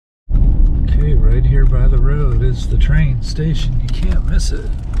Okay, right here by the road is the train station. You can't miss it.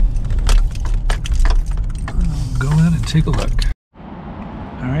 I'll go in and take a look.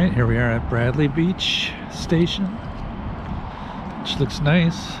 Alright, here we are at Bradley Beach Station, which looks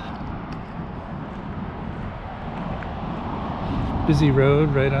nice. Busy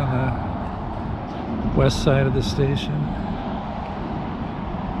road right on the west side of the station.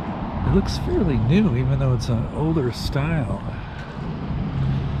 It looks fairly new, even though it's an older style.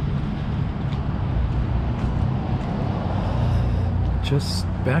 Just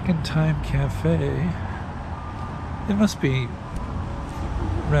Back in Time Cafe. It must be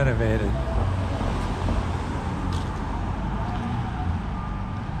renovated.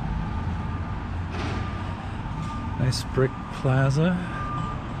 Nice brick plaza.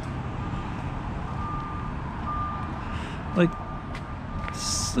 Like,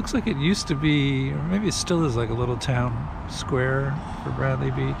 this looks like it used to be, or maybe it still is, like a little town square for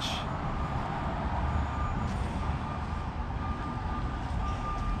Bradley Beach.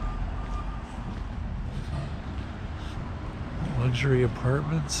 Luxury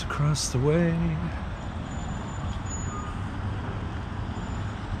apartments across the way.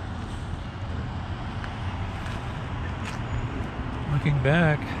 Looking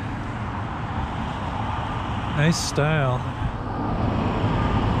back, nice style.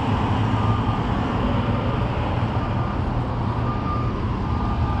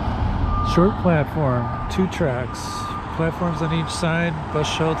 Short platform, 2 tracks, platforms on each side, bus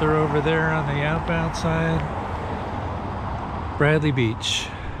shelter over there on the outbound side. Bradley Beach.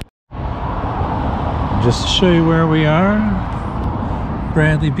 Just to show you where we are,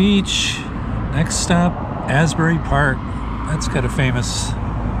 Bradley Beach. Next stop, Asbury Park. That's got a famous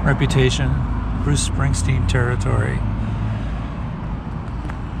reputation. Bruce Springsteen territory.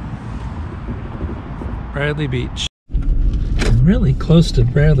 Bradley Beach. And really close to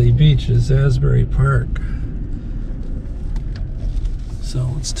Bradley Beach is Asbury Park.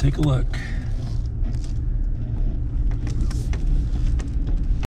 So let's take a look.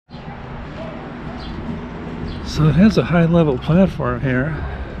 So it has a high level platform here.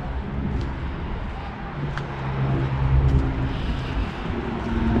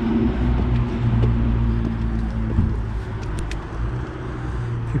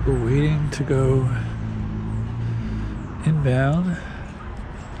 People waiting to go inbound.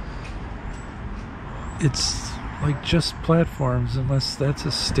 It's like just platforms, unless that's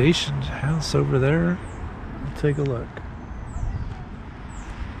a station house over there. We'll take a look.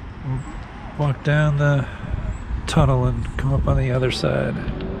 We'll walk down the tunnel and come up on the other side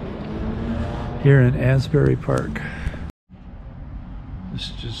here in Asbury Park.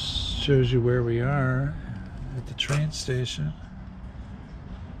 This just shows you where we are at the train station.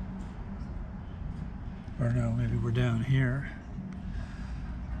 Or no, maybe we're down here.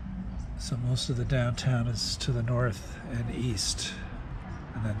 So most of the downtown is to the north and east.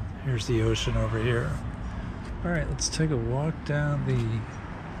 And then here's the ocean over here. All right, let's take a walk down the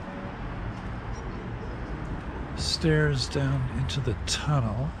stairs down into the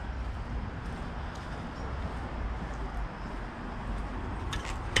tunnel.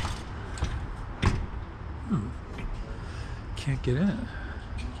 Can't get in.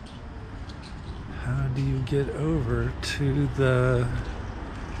 How do you get over to the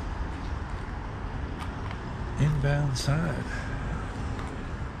inbound side?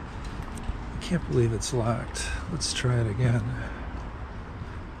 I can't believe it's locked. Let's try it again.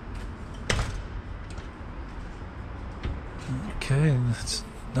 Okay, it's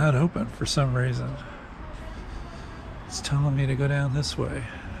not open for some reason. It's telling me to go down this way.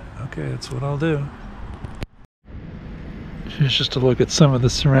 Okay, that's what I'll do. Here's just a look at some of the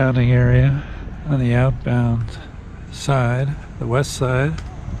surrounding area on the outbound side, the west side.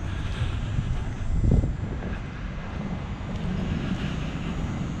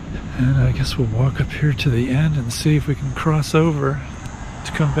 And I guess we'll walk up here to the end and see if we can cross over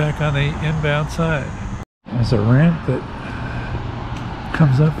to come back on the inbound side. There's a ramp that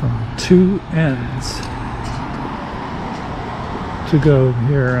comes up from 2 ends to go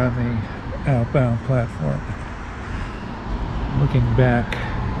here on the outbound platform. Looking back,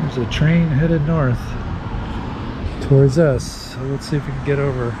 there's a train headed north towards us, so let's see if we can get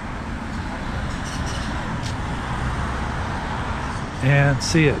over and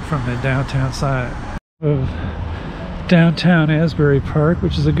see it from the downtown side of downtown Asbury Park,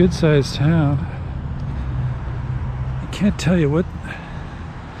 which is a good sized town. I can't tell you what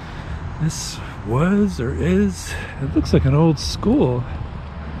this was or is. It looks like an old school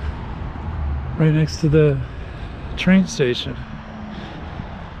right next to the train station.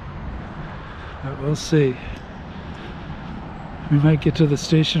 But we'll see. We might get to the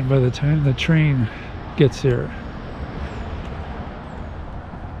station by the time the train gets here.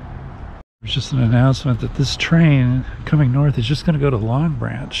 There's just an announcement that this train coming north is just going to go to Long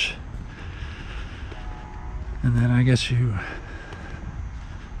Branch. And then I guess you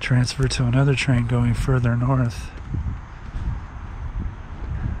transfer to another train going further north.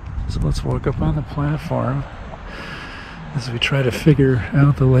 So let's walk up on the platform as we try to figure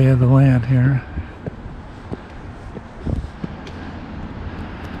out the lay of the land here.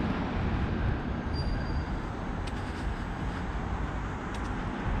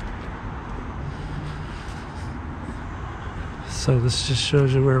 So this just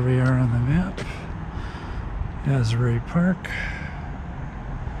shows you where we are on the map. Asbury Park.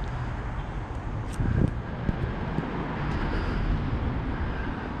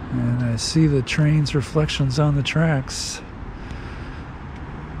 And I see the train's reflections on the tracks.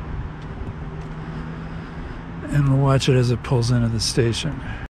 And we'll watch it as it pulls into the station.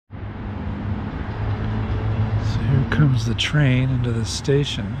 So here comes the train into the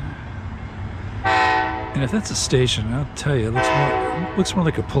station. And if that's a station, I'll tell you, it looks more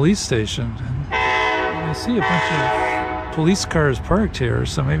like a police station. And I see a bunch of police cars parked here,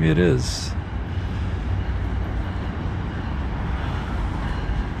 so maybe it is.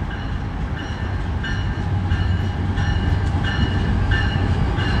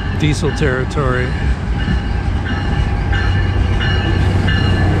 Diesel territory.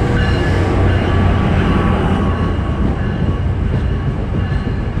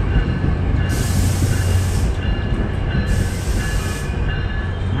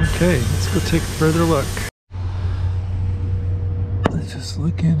 Okay, let's go take a further look. Let's just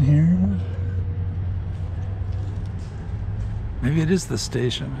look in here. Maybe it is the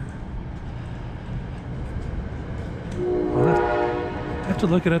station. I'll have to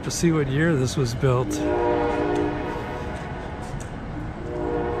look it up to see what year this was built.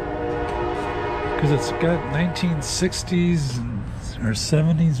 Because it's got 1960s or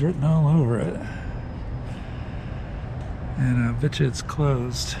 70s written all over it. And I bet you it's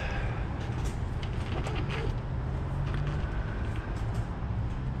closed.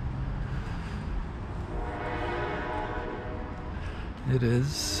 It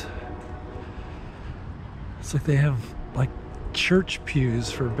is. It's like they have like church pews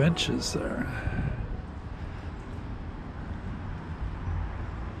for benches there.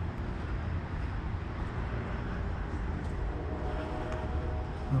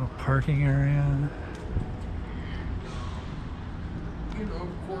 Little parking area. You know, of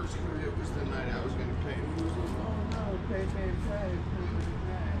course, it was the night I was going to pay. He was like, oh no, pay.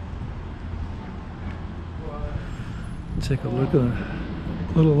 Take a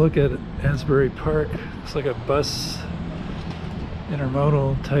little look at Asbury Park. Looks like a bus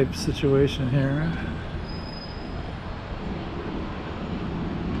intermodal type situation here.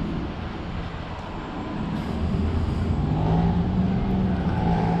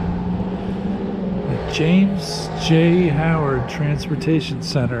 The James J. Howard Transportation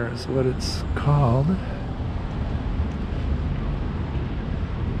Center is what it's called.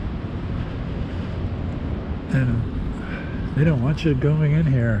 And they don't want you going in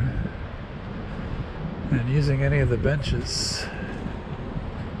here and using any of the benches.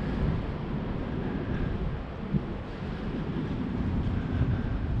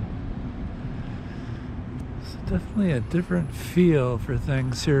 It's definitely a different feel for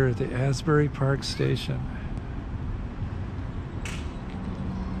things here at the Asbury Park station.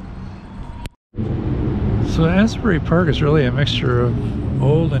 So Asbury Park is really a mixture of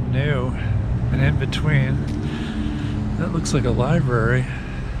old and new, and in between. That looks like a library.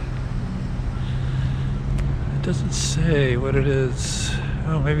 It doesn't say what it is.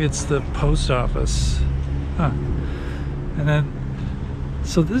 Oh, maybe it's the post office. Huh. And then,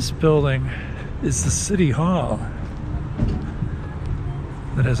 so this building is the city hall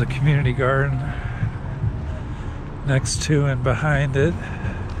that has a community garden next to and behind it.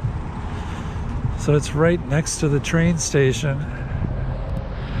 So it's right next to the train station.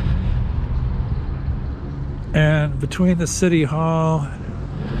 And between the city hall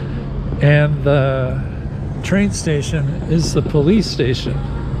and the train station is the police station.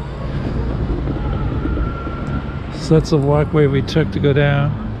 So that's the walkway we took to go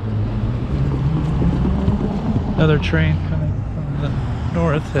down. Another train coming from the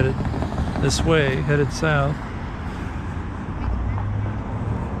north, headed this way, headed south.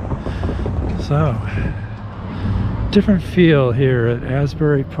 So, different feel here at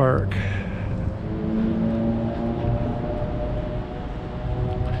Asbury Park.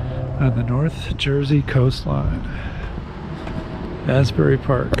 On the North Jersey coastline. Asbury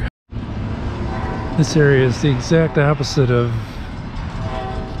Park. This area is the exact opposite of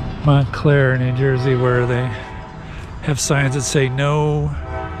Montclair, New Jersey, where they have signs that say no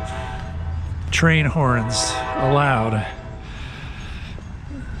train horns allowed.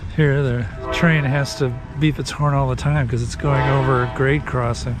 Here the train has to beep its horn all the time because it's going over grade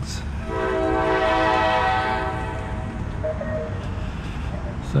crossings.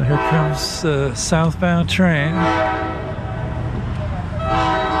 So here comes the southbound train.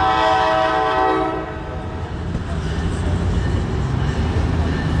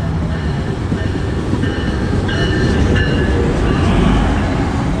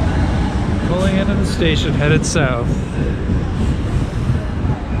 Pulling into the station, headed south.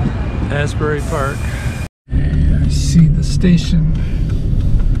 Asbury Park. I see the station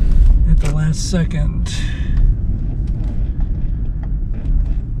at the last second.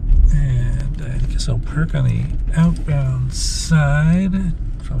 So I'll park on the outbound side.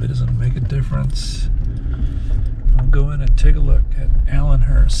 Probably doesn't make a difference. I'll go in and take a look at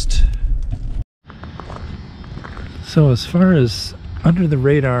Allenhurst. So as far as under the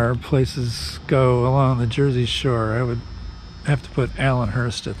radar places go along the Jersey Shore, I would have to put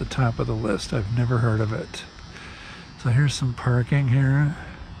Allenhurst at the top of the list. I've never heard of it. So here's some parking here.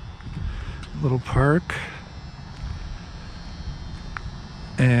 A little park.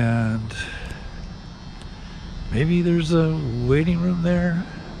 And maybe there's a waiting room there.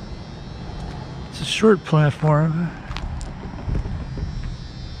 It's a short platform.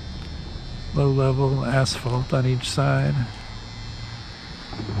 Low level asphalt on each side.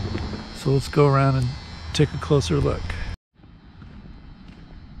 So let's go around and take a closer look.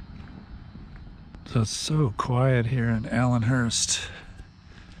 So it's so quiet here in Allenhurst,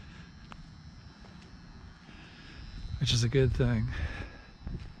 which is a good thing.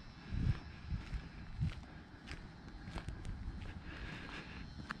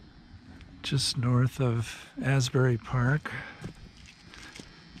 Just north of Asbury Park,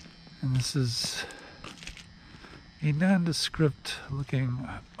 and this is a nondescript looking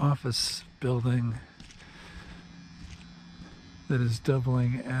office building that is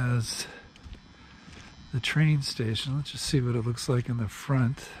doubling as the train station. Let's just see what it looks like in the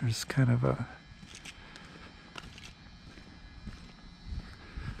front. There's kind of a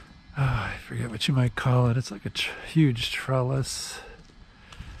I forget what you might call it. It's like a huge trellis.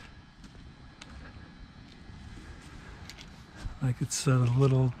 Like it's a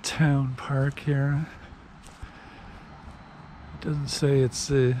little town park here. It doesn't say it's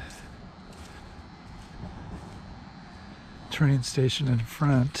the train station in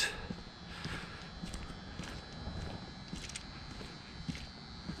front.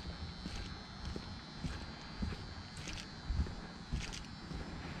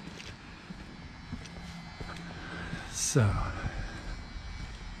 So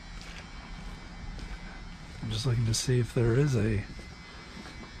I'm just looking to see if there is a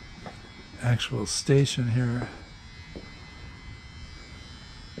actual station here.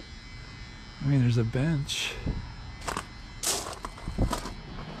 I mean, there's a bench.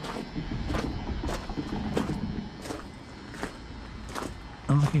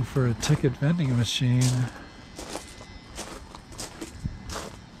 I'm looking for a ticket vending machine.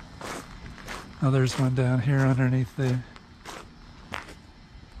 Oh, there's one down here underneath the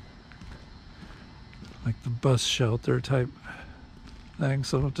like the bus shelter type thing.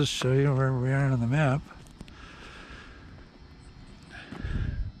 So I'll just show you where we are on the map.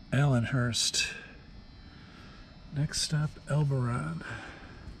 Allenhurst. Next stop, Elberon.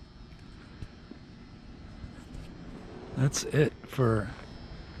 That's it for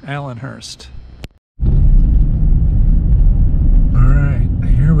Allenhurst. Alright,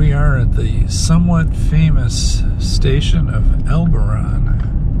 here we are at the somewhat famous station of Elberon.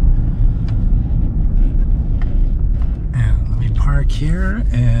 Park here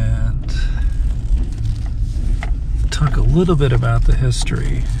and talk a little bit about the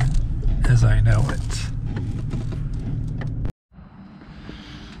history as I know it.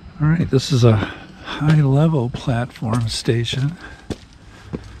 All right, this is a high-level platform station,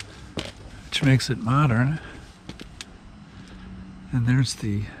 which makes it modern. And there's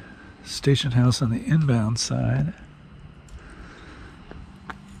the station house on the inbound side.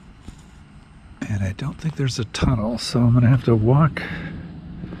 And I don't think there's a tunnel, so I'm going to have to walk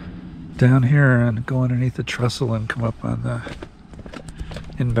down here and go underneath the trestle and come up on the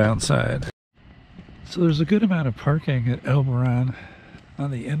inbound side. So there's a good amount of parking at Elberon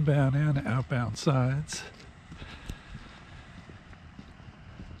on the inbound and outbound sides.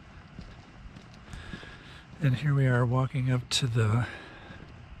 And here we are walking up to the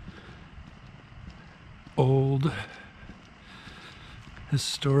old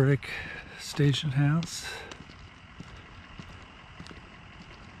historic station house.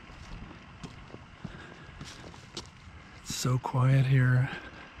 So quiet here.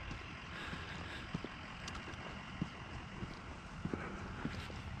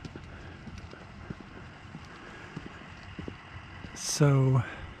 So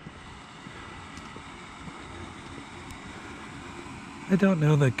I don't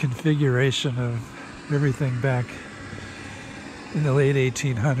know the configuration of everything back in the late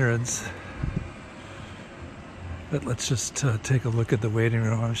 1800s, but let's just take a look at the waiting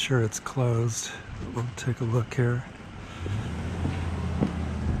room. I'm sure it's closed. We'll take a look here.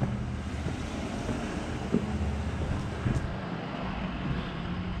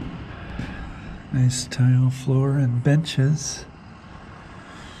 Nice tile floor and benches.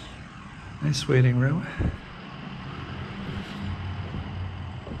 Nice waiting room.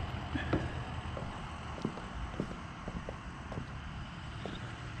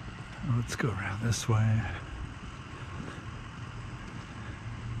 Let's go around this way.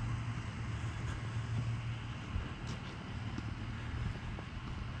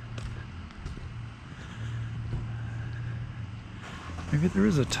 Maybe there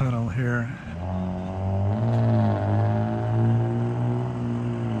is a tunnel here.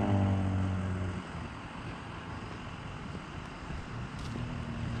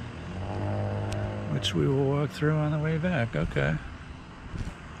 Which we will walk through on the way back. Okay.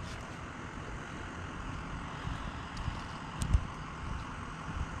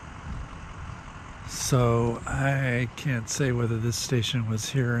 So I can't say whether this station was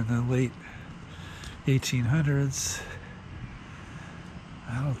here in the late 1800s.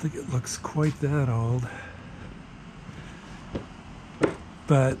 I don't think it looks quite that old.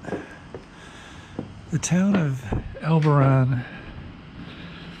 But the town of Elberon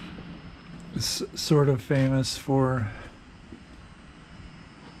is sort of famous for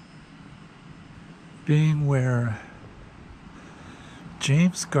being where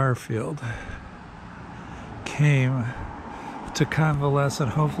James Garfield came to convalesce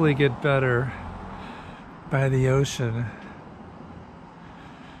and hopefully get better by the ocean.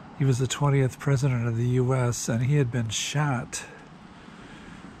 He was the 20th president of the US, and he had been shot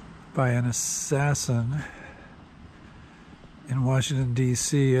by an assassin in Washington,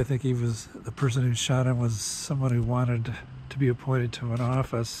 D.C. I think the person who shot him was someone who wanted to be appointed to an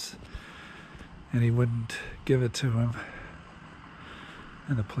office, and he wouldn't give it to him.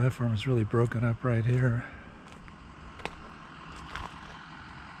 And the platform is really broken up right here.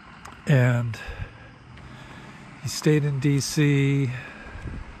 And he stayed in D.C.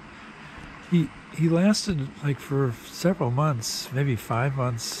 He lasted like for several months, maybe 5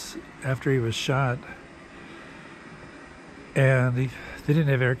 months after he was shot. And they didn't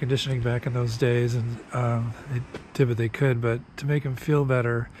have air conditioning back in those days, and they did what they could. But to make him feel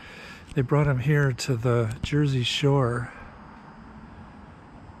better, they brought him here to the Jersey Shore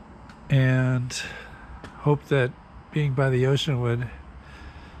and hoped that being by the ocean would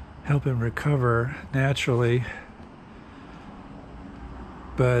help him recover naturally.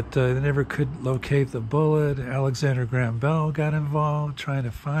 But they never could locate the bullet. Alexander Graham Bell got involved trying to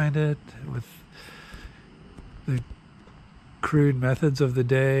find it with the crude methods of the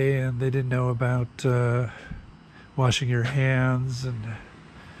day, and they didn't know about washing your hands, and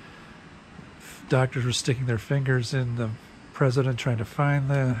doctors were sticking their fingers in the president trying to find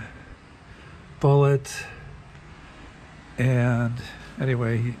the bullet. And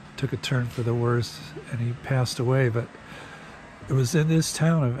anyway, he took a turn for the worse and he passed away. But it was in this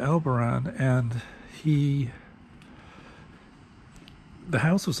town of Elberon, and the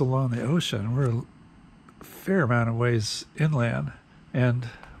house was along the ocean. We're a fair amount of ways inland, and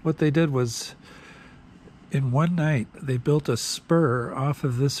what they did was, in one night, they built a spur off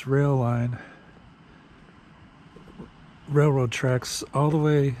of this railroad tracks all the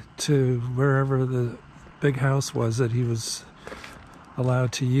way to wherever the big house was that he was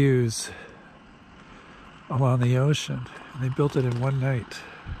allowed to use along the ocean. And they built it in one night.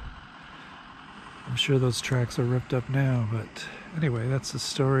 I'm sure those tracks are ripped up now, but anyway, that's the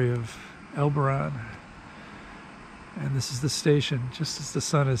story of Elberon. And this is the station just as the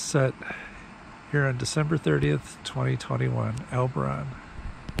sun is set here on December 30th, 2021, Elberon.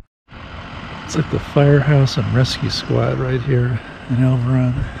 It's like the firehouse and rescue squad right here in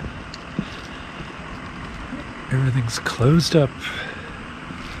Elberon. Everything's closed up.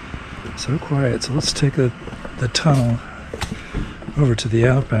 So quiet. So let's take the tunnel over to the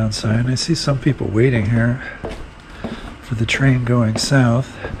outbound side. I see some people waiting here for the train going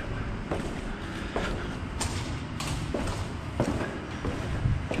south.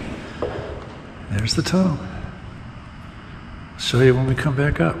 There's the tunnel. I'll show you when we come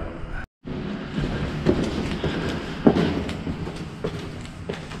back up.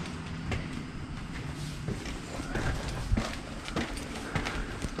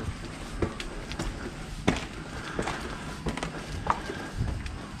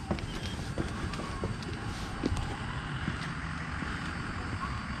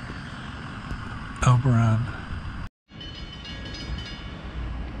 Elberon.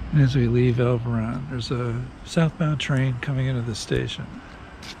 As we leave Elberon, there's a southbound train coming into the station.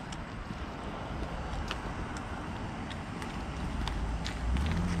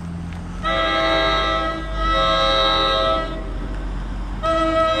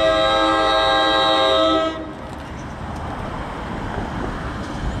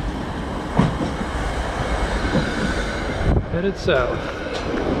 Headed south,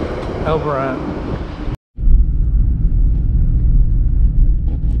 Elberon.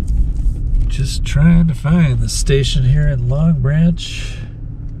 Just trying to find the station here in Long Branch,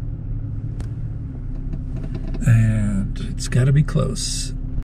 and it's got to be close.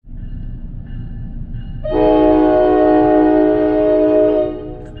 Here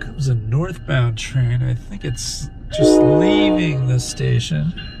comes a northbound train. I think it's just leaving the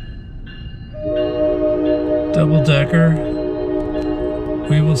station. Double-decker.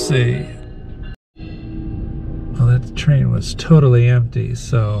 We will see. Well, that train was totally empty,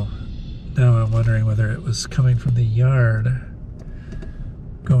 so now I'm wondering whether it was coming from the yard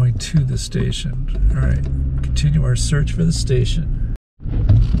going to the station. All right, continue our search for the station.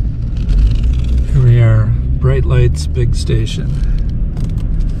 Here we are, bright lights, big station.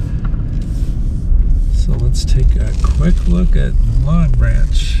 So let's take a quick look at Long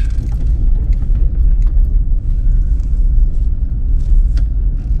Branch.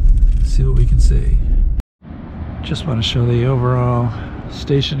 See what we can see. Just want to show the overall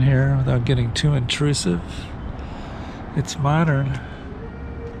station here without getting too intrusive. It's modern.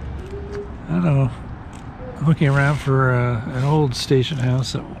 I don't know. I'm looking around for an old station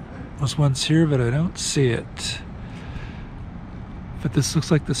house that was once here, but I don't see it. But this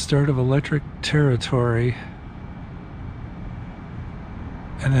looks like the start of electric territory.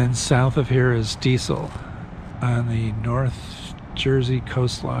 And then south of here is diesel on the North Jersey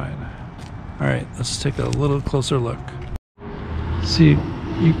coastline. All right, let's take a little closer look. See,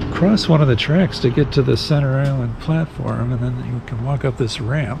 you cross one of the tracks to get to the Center Island platform, and then you can walk up this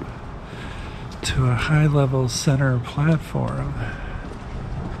ramp to a high-level center platform.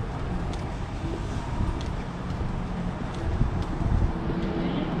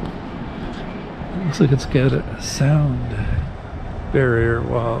 It looks like it's got a sound barrier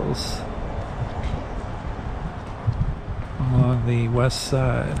walls along the west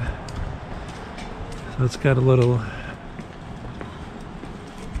side. So it's got a little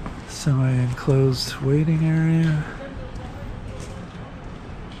semi-enclosed waiting area.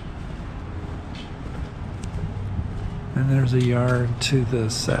 And there's a yard to the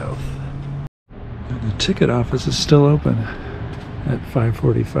south. And the ticket office is still open at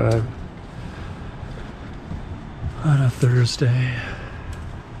 5:45 on a Thursday.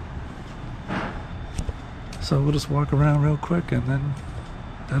 So we'll just walk around real quick and then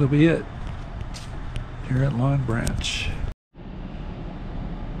that'll be it here at Long Branch.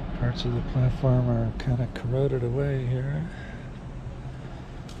 Parts of the platform are kind of corroded away here.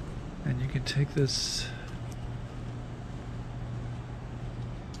 And you can take this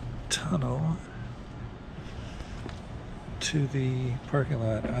tunnel to the parking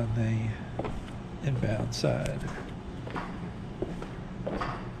lot on the inbound side.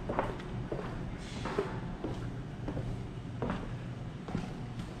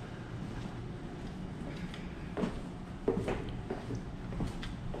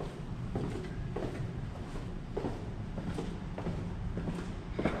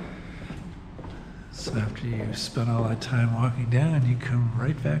 So after you spend all that time walking down, you come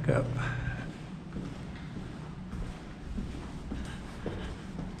right back up.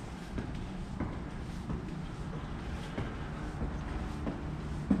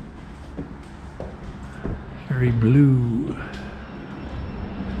 Very blue.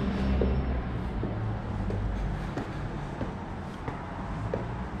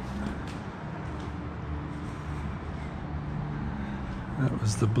 That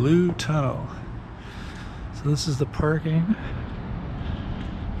was the blue tunnel. So this is the parking.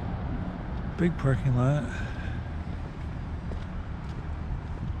 Big parking lot.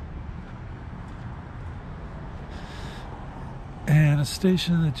 And a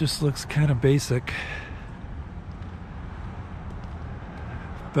station that just looks kind of basic.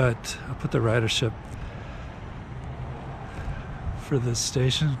 But I'll put the ridership for this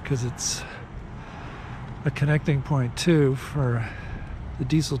station because it's a connecting point too for the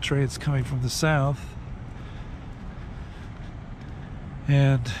diesel trains coming from the south.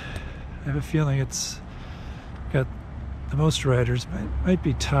 And I have a feeling it's got the most riders, might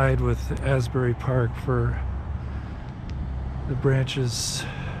be tied with Asbury Park for the branches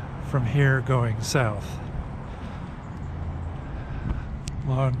from here going south.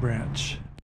 Long Branch.